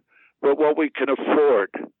program with what we can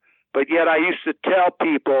afford. But yet I used to tell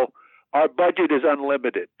people our budget is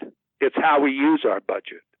unlimited. It's how we use our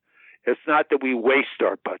budget. It's not that we waste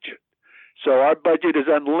our budget. So our budget is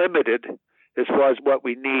unlimited as far as what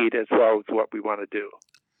we need, as far as what we want to do.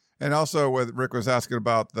 And also, what Rick was asking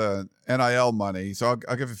about the NIL money. So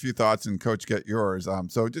I'll give a few thoughts, and Coach, get yours.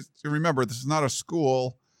 So just remember, this is not a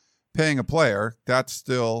school paying a player. That's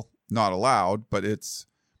still not allowed, but it's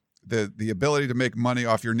the ability to make money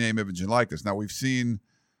off your name, image, and likeness. Now, we've seen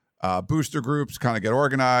booster groups kind of get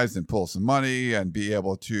organized and pull some money and be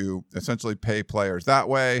able to essentially pay players that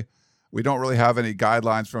way. We don't really have any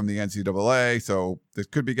guidelines from the NCAA, so this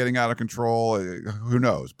could be getting out of control. Who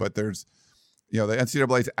knows? But the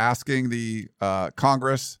NCAA is asking the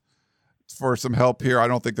Congress for some help here. I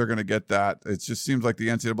don't think they're going to get that. It just seems like the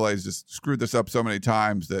NCAA has just screwed this up so many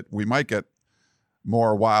times that we might get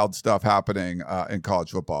more wild stuff happening in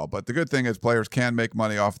college football. But the good thing is players can make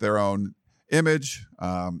money off their own image.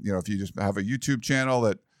 If you just have a YouTube channel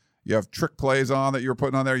that you have trick plays on that you're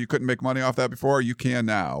putting on there, you couldn't make money off that before, you can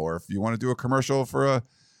now. Or if you want to do a commercial for a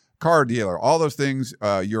car dealer, all those things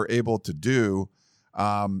you're able to do.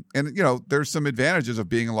 There's some advantages of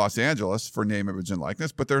being in Los Angeles for name, image, and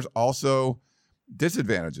likeness, but there's also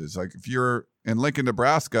disadvantages. Like if you're in Lincoln,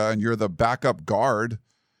 Nebraska, and you're the backup guard,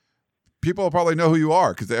 people will probably know who you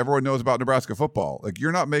are because everyone knows about Nebraska football. Like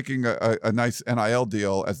you're not making a nice NIL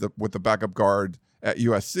deal with the backup guard at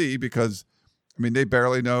USC because, they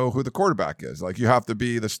barely know who the quarterback is. Like you have to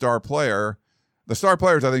be the star player. The star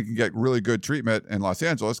players, I think, can get really good treatment in Los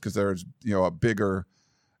Angeles because there's, a bigger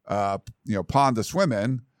pond to swim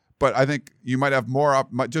in, but I think you might have more,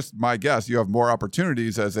 just my guess, you have more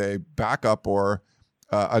opportunities as a backup or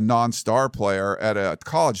a non-star player at a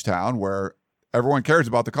college town where everyone cares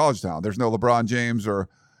about the college town. There's no LeBron James or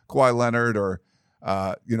Kawhi Leonard or,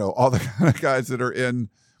 all the kind of guys that are in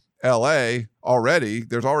LA already.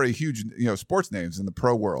 There's already huge, sports names in the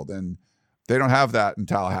pro world, and they don't have that in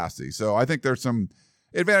Tallahassee. So I think there's some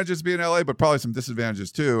advantages to being in LA, but probably some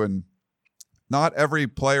disadvantages too. And not every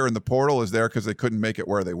player in the portal is there because they couldn't make it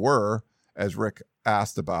where they were, as Rick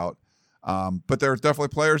asked about. But there's definitely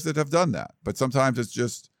players that have done that. But sometimes it's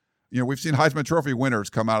just, we've seen Heisman Trophy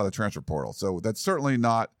winners come out of the transfer portal. So that's certainly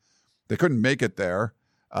not, they couldn't make it there.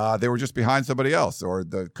 They were just behind somebody else, or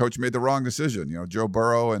the coach made the wrong decision. Joe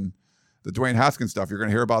Burrow and the Dwayne Haskins stuff, you're going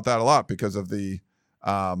to hear about that a lot because of the,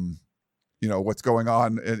 what's going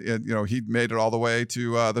on. He made it all the way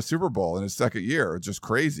to the Super Bowl in his second year. It's just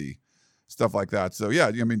crazy. Stuff like that. So, yeah,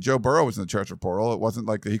 Joe Burrow was in the transfer portal. It wasn't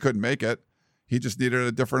like he couldn't make it. He just needed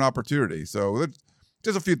a different opportunity. So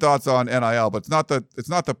just a few thoughts on NIL, but it's not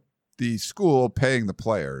the school paying the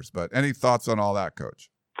players. But any thoughts on all that, Coach?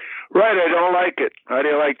 Right. I don't like it. I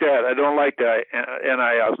don't like that. I don't like that.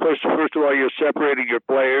 NIL. First of all, you're separating your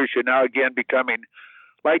players. You're now again becoming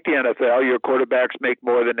like the NFL. Your quarterbacks make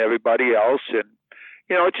more than everybody else. And,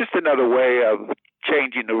 it's just another way of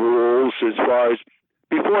changing the rules as far as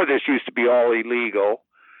before this used to be all illegal.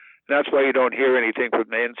 And that's why you don't hear anything from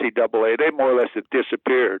the NCAA. They more or less have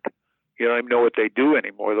disappeared. You don't even know what they do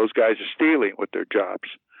anymore. Those guys are stealing with their jobs.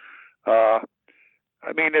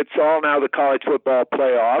 It's all now the college football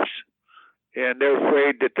playoffs, and they're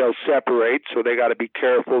afraid that they'll separate, so they got to be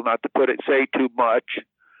careful not to say too much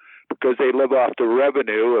because they live off the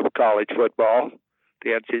revenue of college football,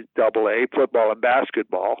 the NCAA, football and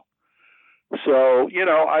basketball. So,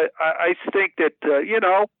 I think that,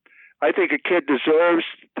 I think a kid deserves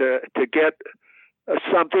to get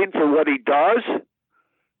something for what he does,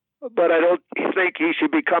 but I don't think he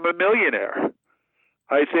should become a millionaire.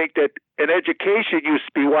 I think that an education used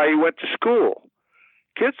to be why you went to school.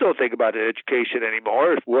 Kids don't think about an education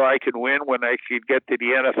anymore. It's where I can win, when I can get to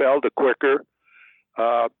the NFL, the quicker.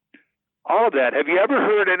 All of that. Have you ever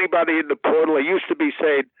heard anybody in the portal? It used to be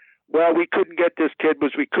saying, well, we couldn't get this kid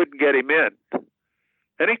because we couldn't get him in.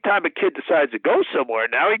 Anytime a kid decides to go somewhere,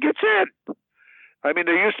 now he gets in.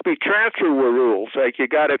 There used to be transfer rules. Like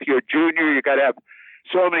if you're a junior, you got to have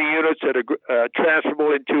so many units that are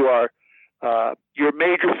transferable into your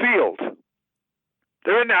major field.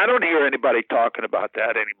 I don't hear anybody talking about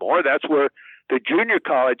that anymore. That's where the junior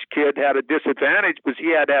college kid had a disadvantage because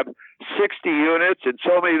he had to have 60 units, and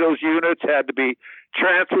so many of those units had to be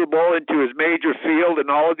transferable into his major field and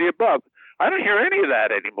all of the above. I don't hear any of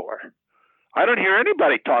that anymore. I don't hear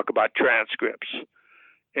anybody talk about transcripts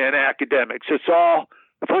and academics. It's all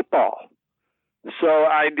football. So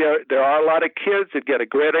there are a lot of kids that get a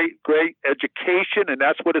great education, and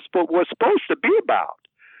that's what it was supposed to be about,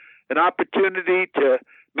 an opportunity to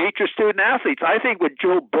meet your student athletes. I think when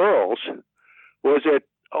Joe Burrows was at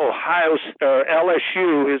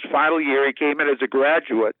LSU, his final year, he came in as a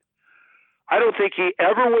graduate. I don't think he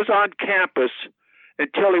ever was on campus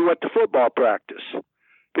until he went to football practice,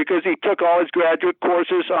 because he took all his graduate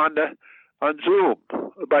courses on Zoom,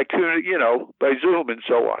 by Zoom and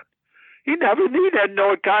so on. He didn't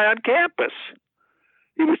know a guy on campus.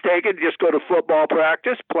 He was just go to football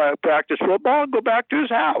practice, practice football, and go back to his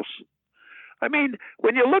house.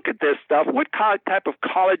 When you look at this stuff, what type of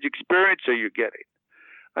college experience are you getting?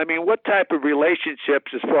 What type of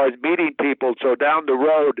relationships as far as meeting people? So down the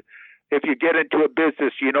road, if you get into a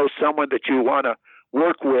business, someone that you want to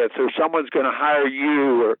work with, or someone's going to hire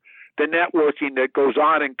you, or the networking that goes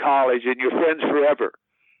on in college and your friends forever.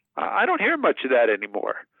 I don't hear much of that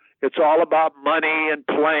anymore. It's all about money and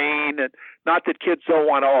playing, and not that kids don't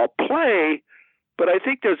want to all play, but I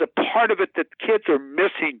think there's a part of it that kids are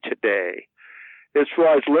missing today as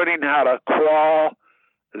far as learning how to crawl,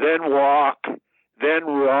 then walk, then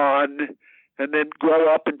run, and then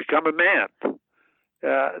grow up and become a man.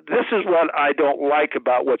 This is what I don't like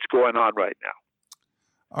about what's going on right now.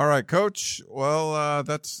 All right, Coach. Well,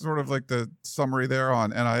 that's sort of like the summary there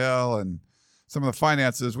on NIL and some of the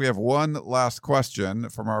finances. We have one last question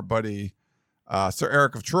from our buddy, Sir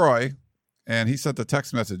Eric of Troy, and he sent a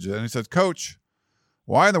text message in. He says, Coach,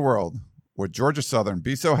 why in the world would Georgia Southern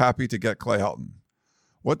be so happy to get Clay Helton?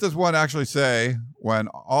 What does one actually say when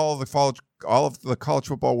all of the college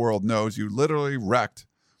football world knows you literally wrecked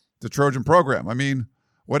the Trojan program? I mean,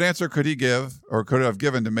 what answer could he give or could have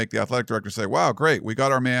given to make the athletic director say, wow, great, we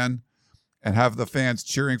got our man, and have the fans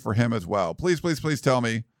cheering for him as well? Please, please, please tell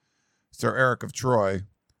me, Sir Eric of Troy.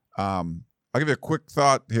 I'll give you a quick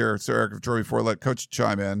thought here, Sir Eric of Troy, before I let Coach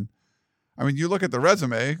chime in. I mean, you look at the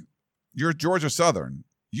resume, you're Georgia Southern.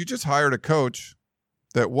 You just hired a coach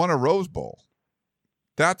that won a Rose Bowl.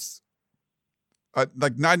 That's like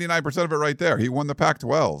 99% of it right there. He won the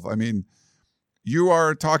Pac-12. I mean, you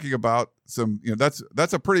are talking about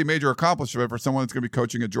that's a pretty major accomplishment for someone that's going to be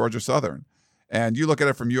coaching at Georgia Southern. And you look at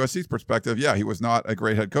it from USC's perspective, yeah, he was not a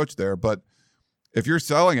great head coach there. But if you're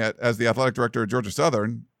selling it as the athletic director of Georgia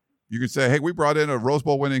Southern, you could say, hey, we brought in a Rose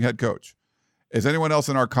Bowl winning head coach. Is anyone else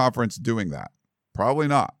in our conference doing that? Probably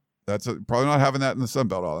not. Probably not having that in the Sun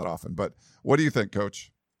Belt all that often. But what do you think,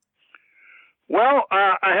 Coach? Well,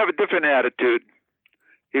 I have a different attitude.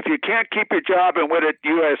 If you can't keep your job and win at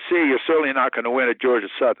USC, you're certainly not going to win at Georgia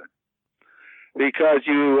Southern, because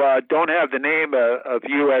you don't have the name of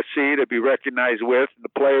USC to be recognized with, the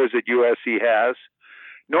players that USC has.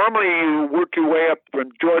 Normally, you work your way up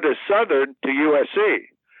from Georgia Southern to USC,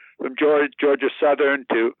 from Georgia Southern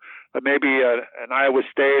to maybe an Iowa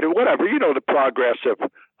State or whatever. You know the progress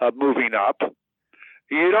of moving up.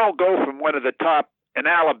 You don't go from one of the top in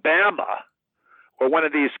Alabama or one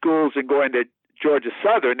of these schools and going to Georgia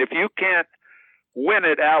Southern. If you can't win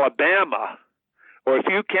at Alabama, or if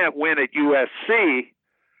you can't win at USC,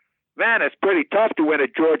 man, it's pretty tough to win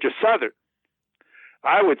at Georgia Southern,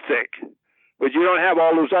 I would think. But you don't have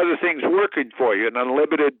all those other things working for you, an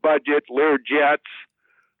unlimited budget, Lear jets,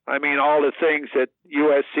 I mean, all the things that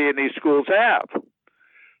USC and these schools have.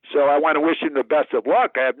 So I want to wish him the best of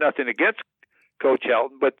luck. I have nothing against Coach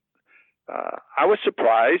Helton, but I was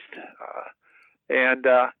surprised, and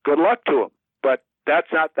good luck to him. But that's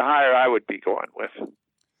not the hire I would be going with.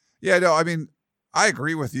 Yeah, no, I mean, I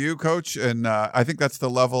agree with you, Coach, and I think that's the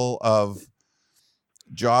level of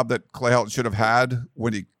job that Clay Helton should have had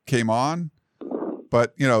when he came on.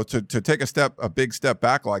 But, you know, to take a big step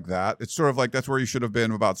back like that, it's sort of like that's where you should have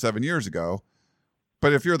been about 7 years ago.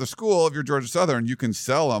 But if you're the school, if you're Georgia Southern, you can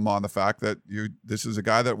sell them on the fact that this is a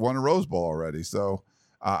guy that won a Rose Bowl already. So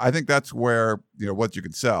I think that's where, what you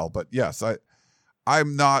can sell. But yes, I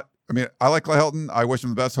like Clay Helton. I wish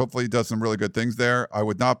him the best. Hopefully he does some really good things there. I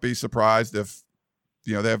would not be surprised if,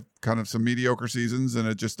 they have kind of some mediocre seasons and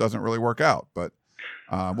it just doesn't really work out. But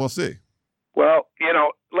we'll see. Well,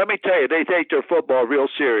 let me tell you, they take their football real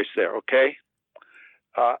serious there, okay?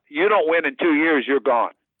 You don't win in 2 years, you're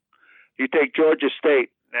gone. You take Georgia State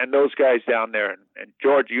and those guys down there and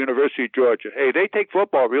Georgia, University of Georgia. Hey, they take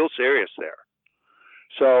football real serious there.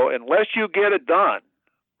 So unless you get it done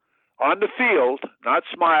on the field, not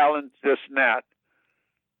smiling, this and that,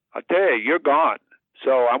 I tell you, you're gone.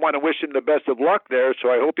 So I want to wish him the best of luck there. So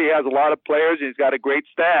I hope he has a lot of players. He's got a great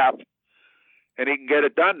staff, and he can get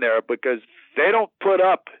it done there, because they don't put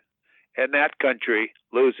up in that country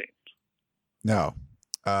losing. No,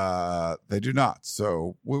 they do not.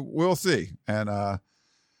 So we'll see. And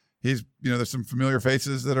he's, there's some familiar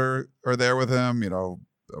faces that are there with him.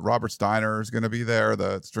 Robert Steiner is going to be there,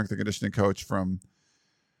 the strength and conditioning coach from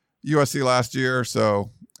USC last year. So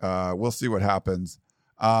we'll see what happens.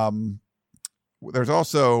 There's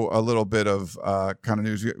also a little bit of kind of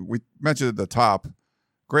news. We mentioned at the top,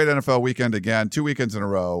 great NFL weekend again, 2 weekends in a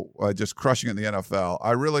row, just crushing it in the NFL.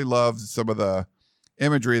 I really loved some of the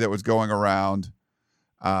imagery that was going around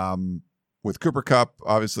with Cooper Kupp,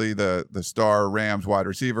 obviously the star Rams wide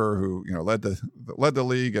receiver who led the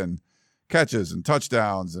league in catches and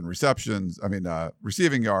touchdowns and receptions.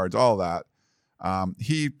 Receiving yards, all that.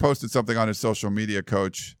 He posted something on his social media,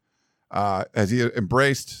 Coach, as he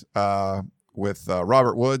embraced with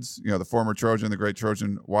Robert Woods, the former Trojan, the great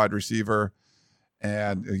Trojan wide receiver.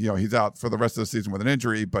 And, he's out for the rest of the season with an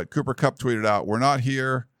injury. But Cooper Kupp tweeted out, "We're not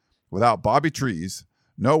here without Bobby Trees.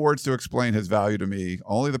 No words to explain his value to me.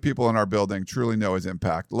 Only the people in our building truly know his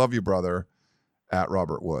impact. Love you, brother." at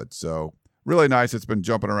Robert Woods. So really nice. It's been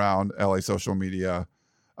jumping around LA social media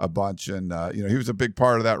a bunch. And, he was a big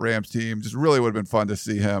part of that Rams team. Just really would have been fun to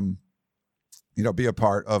see him, be a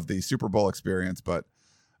part of the Super Bowl experience. But,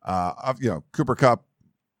 Cooper Kupp,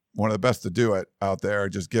 one of the best to do it out there,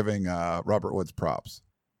 just giving Robert Woods props.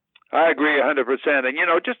 I agree 100%. And,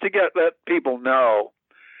 just to let people know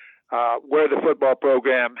where the football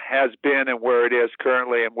program has been and where it is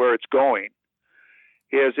currently and where it's going,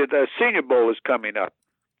 is that the Senior Bowl is coming up.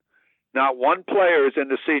 Not one player is in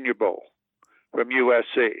the Senior Bowl from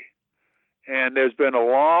USC. And there's been a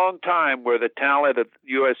long time where the talent of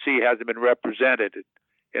USC hasn't been represented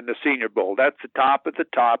in the Senior Bowl. That's the top at the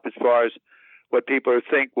top as far as what people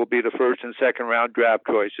think will be the first and second round draft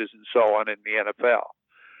choices and so on in the NFL.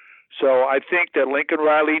 So I think that Lincoln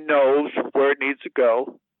Riley knows where it needs to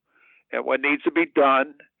go and what needs to be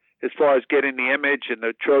done as far as getting the image and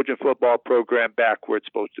the Trojan football program back where it's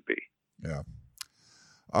supposed to be. Yeah.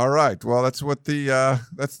 All right. Well, that's what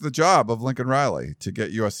that's the job of Lincoln Riley, to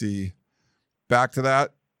get USC back to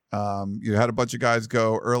that. You had a bunch of guys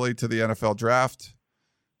go early to the NFL draft.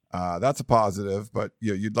 That's a positive, but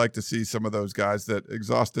you'd like to see some of those guys that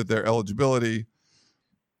exhausted their eligibility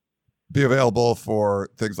be available for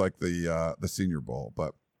things like the Senior Bowl.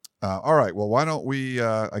 But all right, well, why don't we?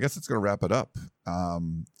 I guess it's going to wrap it up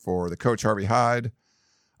for the coach Harvey Hyde.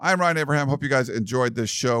 I'm Ryan Abraham. Hope you guys enjoyed this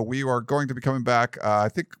show. We are going to be coming back. I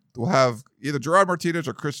think we'll have either Gerard Martinez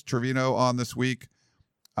or Chris Trevino on this week.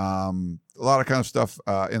 A lot of kind of stuff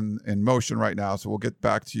in motion right now, so we'll get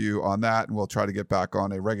back to you on that, and we'll try to get back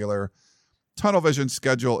on a regular Tunnel Vision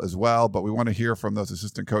schedule as well. But we want to hear from those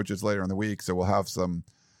assistant coaches later in the week, so we'll have some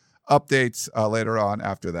updates later on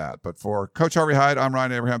after that. But for Coach Harvey Hyde, I'm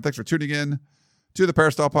Ryan Abraham. Thanks for tuning in to the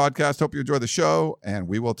Peristyle Podcast. Hope you enjoy the show, and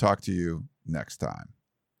we will talk to you next time.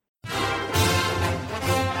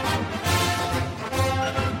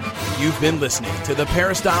 You've been listening to the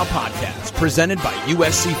Peristyle Podcast, presented by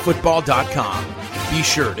USCFootball.com. Be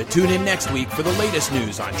sure to tune in next week for the latest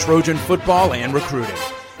news on Trojan football and recruiting.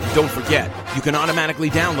 And don't forget, you can automatically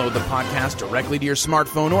download the podcast directly to your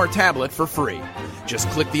smartphone or tablet for free. Just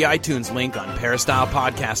click the iTunes link on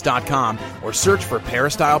PeristylePodcast.com or search for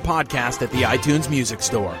Peristyle Podcast at the iTunes Music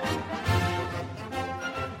Store.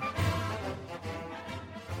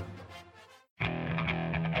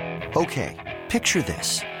 Okay, picture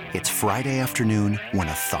this. It's Friday afternoon when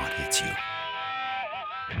a thought hits you.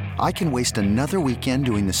 I can waste another weekend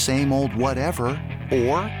doing the same old whatever,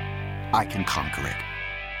 or I can conquer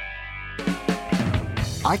it.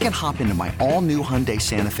 I can hop into my all-new Hyundai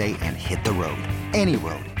Santa Fe and hit the road. Any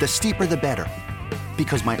road. The steeper, the better.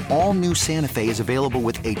 Because my all-new Santa Fe is available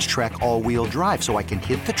with H-Track all-wheel drive, so I can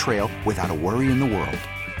hit the trail without a worry in the world.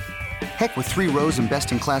 Heck, with 3 rows and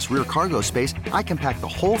best-in-class rear cargo space, I can pack the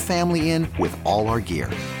whole family in with all our gear.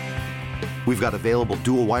 We've got available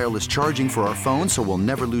dual wireless charging for our phones, so we'll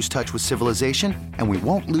never lose touch with civilization, and we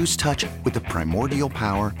won't lose touch with the primordial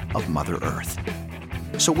power of Mother Earth.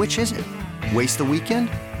 So which is it? Waste the weekend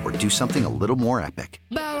or do something a little more epic?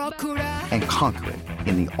 And conquer it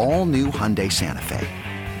in the all-new Hyundai Santa Fe.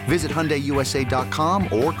 Visit HyundaiUSA.com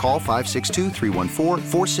or call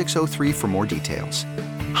 562-314-4603 for more details.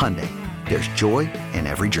 Hyundai, there's joy in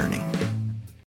every journey.